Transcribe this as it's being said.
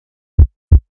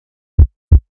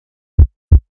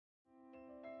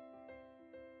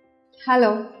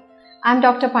Hello, I'm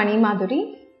Dr. Phani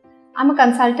Madhuri. I'm a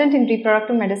consultant in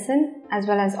reproductive medicine as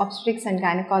well as obstetrics and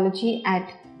gynecology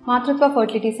at Matrutva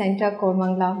Fertility Center,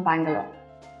 Koramangala, Bangalore.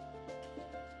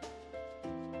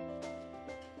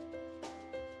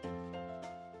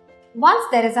 Once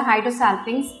there is a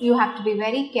Hydrosalpinx, you have to be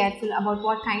very careful about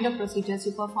what kind of procedures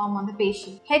you perform on the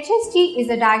patient. HSG is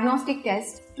a diagnostic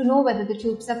test to know whether the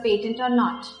tubes are patent or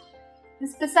not.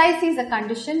 This precisely is a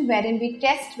condition wherein we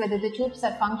test whether the tubes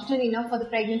are functional enough for the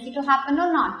pregnancy to happen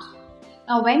or not.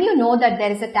 Now, when you know that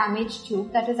there is a damaged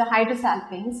tube, that is a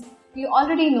Hydrosalpinx, you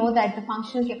already know that the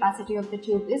functional capacity of the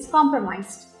tube is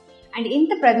compromised. And in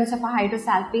the presence of a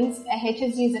Hydrosalpinx, a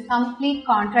HSG is a complete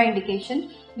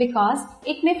contraindication because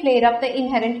it may flare up the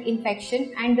inherent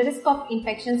infection and the risk of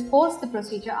infections post the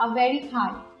procedure are very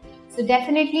high. So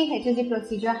definitely HSG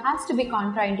procedure has to be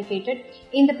contraindicated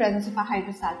in the presence of a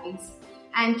Hydrosalpinx,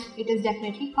 and it is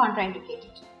definitely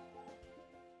contraindicated.